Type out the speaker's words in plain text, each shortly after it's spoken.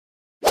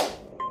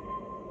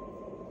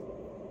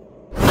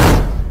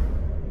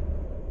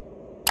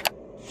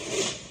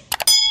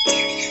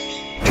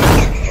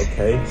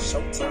Okay.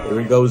 Showtime. Here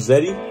we go,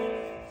 Zeddy.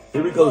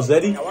 Here we go,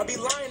 Zeddy. Now I'd be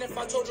lying if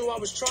I told you I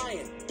was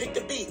trying. Pick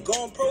the beat, go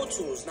on Pro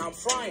Tools, now I'm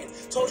frying.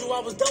 Told you I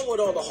was done with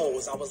all the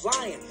hoes, I was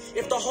lying.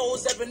 If the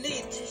hoes ever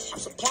need, I'm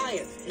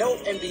supplying. No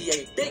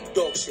NBA, big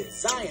dog shit,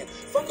 Zion.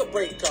 Fuck a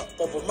breakup,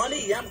 over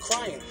money, yeah, I'm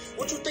crying.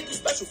 What you think you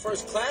special,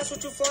 first class,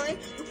 what you flying?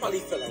 You probably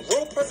feeling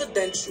real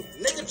presidential,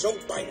 nigga Joe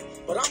Biden.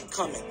 But I'm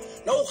coming,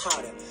 no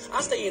hiding.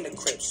 I stay in the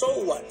crib, so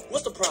what?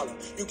 What's the problem?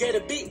 You get a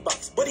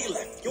beatbox, but he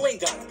left, you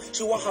ain't got him.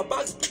 She want her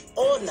box beat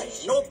all night,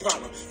 no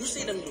problem. You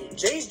see them new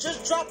J's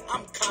just dropped?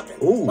 I'm copping.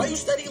 Ooh. Why you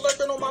steady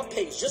lurking on my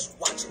page? Just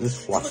watch it.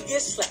 You could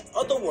get slapped.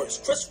 Other words,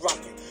 Chris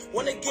rockin'.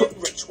 Wanna get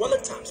rich? Well,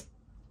 at times.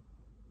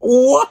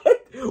 What?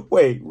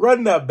 Wait,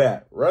 run that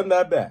back. Run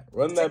that back.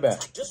 Run that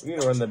back. You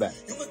need to run that back.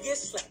 You could get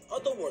slapped.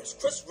 Other words,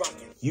 Chris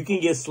rockin'. You can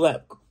get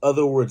slapped.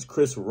 Other words,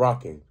 Chris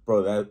rocking.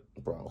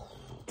 Bro.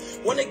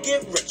 Wanna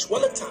get rich?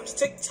 Well, at times,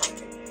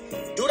 tick-tocking.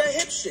 Do that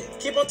hip shit.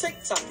 Keep on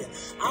tick-tocking.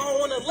 I don't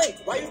want to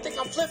link. Why you think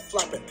I'm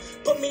flip-flopping?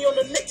 Put me on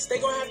the Knicks. They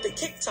gonna have to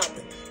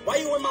kick-topping. Why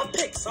you in my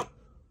picks?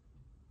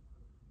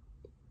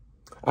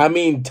 I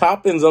mean,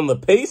 Toppin's on the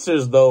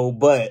Pacers, though,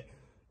 but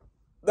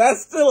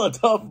that's still a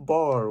tough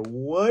bar.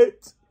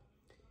 What?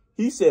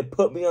 He said,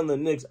 put me on the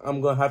Knicks.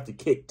 I'm going to have to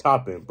kick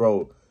Toppin,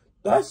 bro.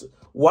 That's...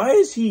 Why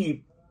is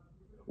he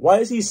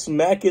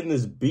smacking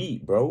this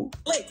beat, bro?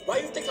 Link, why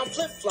you think I'm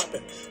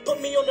flip-flopping?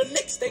 Put me on the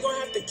Knicks, they gonna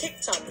have to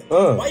kick-topping.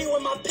 Why you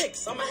in my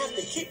picks? I'ma have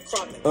to keep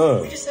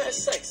cropping. We just had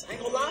sex. I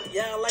ain't gonna lie,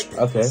 yeah, I like it.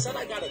 Okay. Said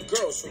I got a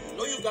girl, so you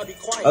know you gotta be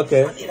quiet.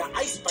 Okay. I need an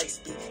Ice Spice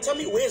beat. Tell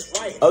me where's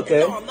Riot. Okay.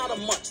 No, I'm not a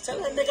munch. Tell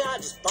that nigga I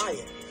just buy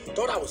it.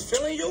 Thought I was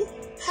feeling you?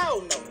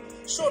 Hell no.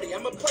 Shorty,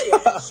 I'm a player.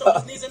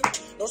 Shorty's knees and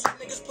no some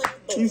niggas play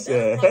ball. He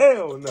said,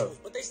 hell no.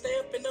 But they stay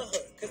up in the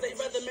hood, cause they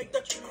rather make the...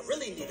 I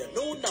really need a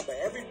new number.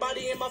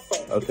 Everybody in my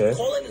phone. Okay. If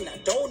you calling and I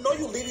don't know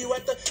you, leave you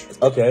at the... It's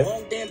been Okay. a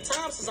long damn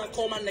time since I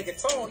called my nigga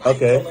Tone. I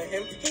Okay. ain't calling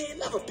him. He ain't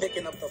never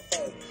picking up the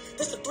phone.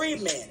 This a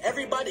 3-man.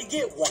 Everybody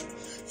get one.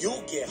 You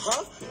get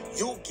her.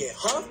 You get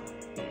her.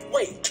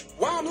 Wait,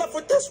 why I'm left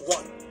with this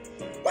one?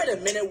 Wait a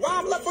minute, why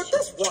I'm left with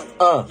this one?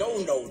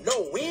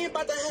 No, we ain't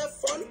about to have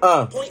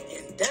fun.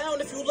 Pointing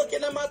down if you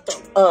looking at my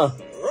thumb.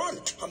 Run,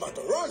 I'm about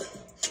to run.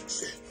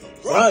 Shit,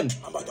 run.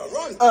 I'm about to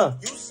run.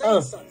 You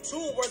say son,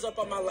 2 words up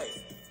on my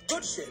life.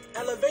 Good shit.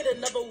 Elevator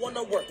never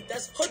wanna work.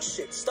 That's hood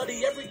shit.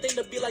 Study everything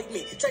to be like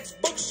me.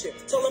 Textbook shit.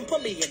 Tell him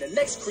put me in the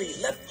next creed.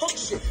 Left hook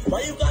shit.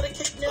 Why you gotta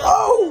kick me out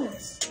of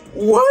class?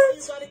 What? Why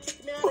you gotta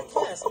kick me out of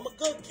class? I'm a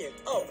good kid.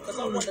 Oh, cause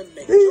I wanna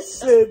make He jokes.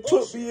 said That's put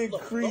bullshit. me in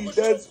Look, creed. don't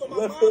That's call my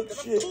left mom, hook then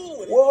I'm shit. cool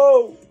with it.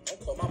 Whoa.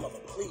 Don't call my mother,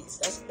 please.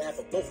 That's bad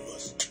for both of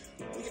us.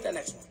 Let me get that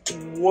next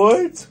one.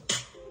 What?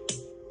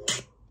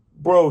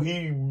 Bro,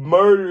 he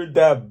murdered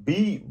that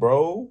beat,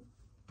 bro.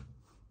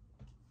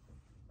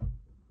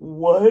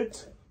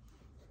 What?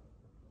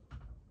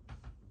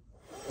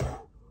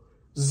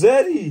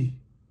 Zeddy,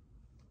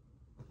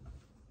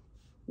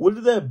 what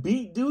did that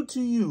beat do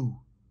to you?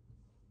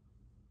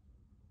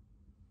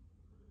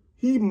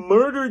 He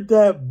murdered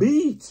that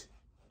beat.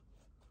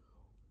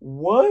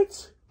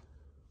 What?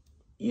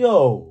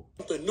 Yo.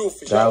 That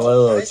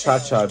little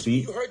cha-cha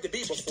beat. You heard the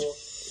beat before,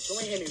 but you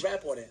ain't hear me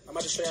rap on it. I'm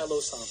about to show you a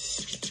little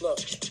something. Look,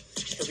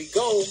 here we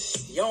go.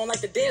 You don't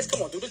like to dance?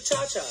 Come on, do the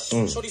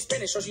cha-cha. Shorty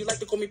Spanish, she like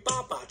to call me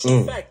Papa.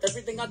 True fact,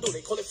 everything I do,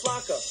 they call it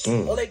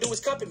flaca. All they do is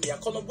copy me, I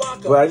call them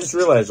Waka. But I just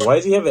realized, why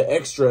does he have an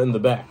extra in the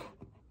back?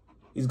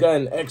 He's got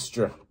an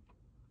extra.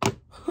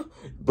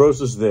 Bro's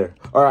just there.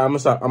 All right, I'm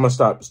gonna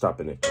stop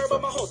stopping it.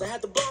 About my hoes, I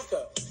had to block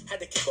her. Had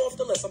to kick off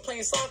the list. I'm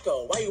playing soccer.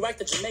 Why you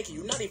act a Jamaican?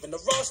 You not even the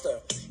roster.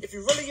 If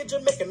you really a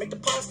Jamaican, make the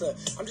pasta.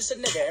 I'm just a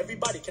nigga.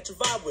 Everybody catch a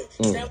vibe with.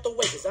 Stay out the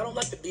way, cause I don't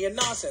like to be in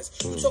nonsense.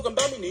 You talking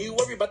about me, now you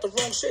worry about the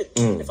wrong shit.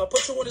 If I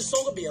put you in a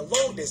song, it'll be a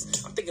long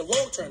list. I'm thinking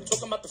long term,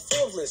 talking about the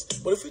Forbes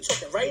list. But if we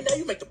talking right now,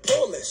 you make the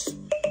poor list.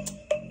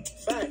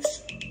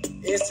 Facts.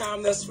 It's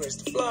time to switch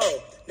the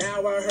flow.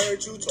 Now I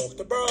heard you talk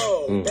to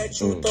bro. Bet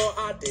you thought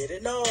I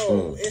didn't know.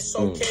 It's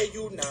okay,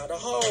 you not a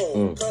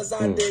hoe. Cause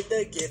I did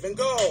the give and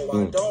go.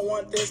 I don't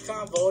want this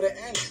convo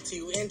to end till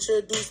you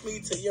introduce me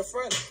to your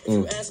friend. If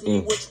you ask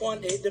me which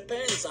one, it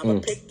depends. I'ma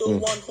pick the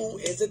one who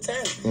is a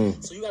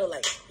 10. So you gotta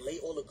like lay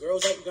all the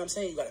girls out, you know what I'm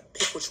saying? You gotta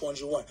pick which ones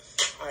you want.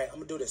 Alright, I'm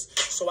gonna do this.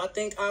 So I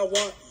think I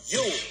want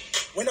you.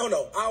 Wait,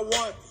 no, I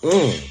want you.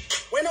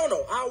 Wait,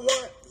 no, I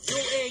want you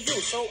and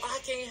you. So I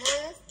can't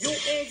have you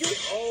and you.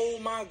 Oh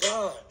my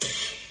God.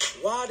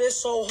 Why this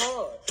so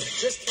hard?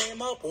 Just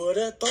came up with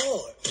a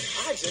thought.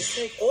 I just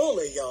take all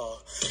of y'all.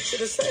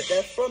 Should have said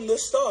that from the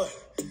start.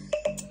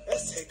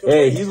 Let's take a break.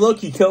 Hey, he's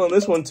low-key killing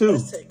this one too.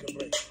 Let's take a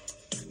break.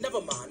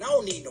 Never mind, I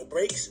don't need no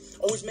breaks.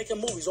 Always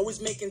making movies,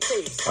 always making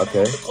tapes.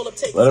 Okay.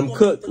 Let him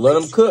cook. Let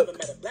him cook. Never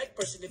met a black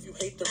person if you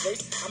hate the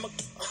race.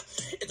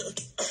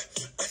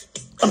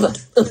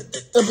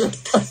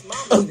 That's my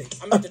mistake.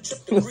 I'm at the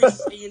trip to Greece,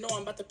 and you know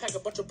I'm about to pack a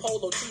bunch of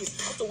polo tees.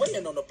 I'm still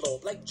waiting on the blow,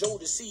 like Joe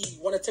to see.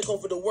 Wanna take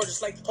over the world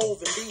just like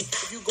Hov and B.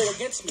 If you go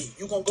against me,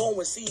 you gon' go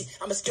and see.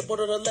 I'ma skip all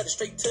of the letters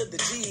straight to the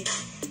G.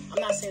 I'm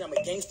not saying I'm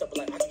a gangster, but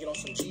like I can get on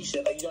some G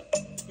shit. Like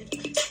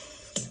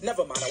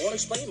Never mind, I won't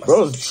explain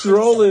myself. Bro's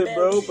trolling,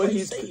 bro, but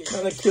he's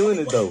kind of killing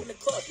it, though.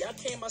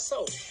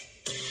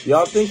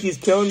 Y'all think he's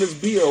killing this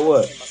beat or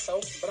what?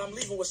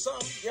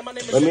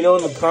 Let me know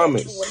in the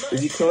comments.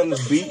 Is he killing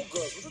this beat?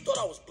 What you thought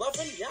I was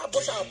bluffing? Yeah, I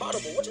bought y'all a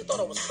bottle, but what you thought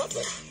I was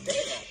cuffing?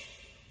 Damn.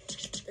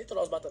 They thought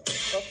I was about to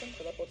cuff them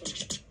because I bought them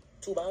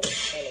 2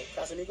 bottles. Hello,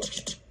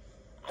 Casamigo.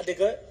 I did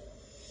good.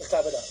 Let's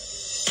clap it up.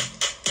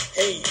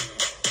 Hey,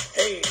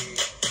 hey,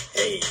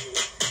 hey.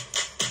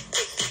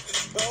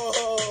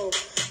 Oh,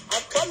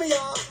 I'm coming,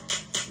 y'all.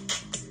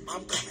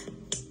 I'm coming.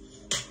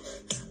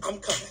 I'm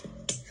coming.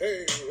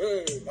 Hey,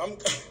 hey, I'm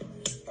coming.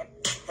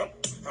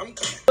 I'm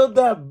coming. Killed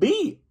that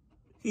beat.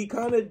 He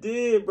kind of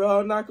did, bro.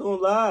 I'm not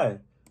gonna lie.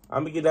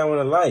 I'm gonna get that one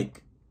a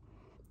like.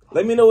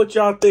 Let me know what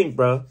y'all think,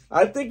 bro.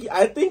 I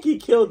think he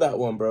killed that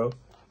one, bro.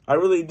 I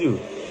really do.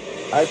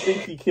 I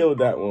think he killed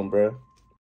that one, bro.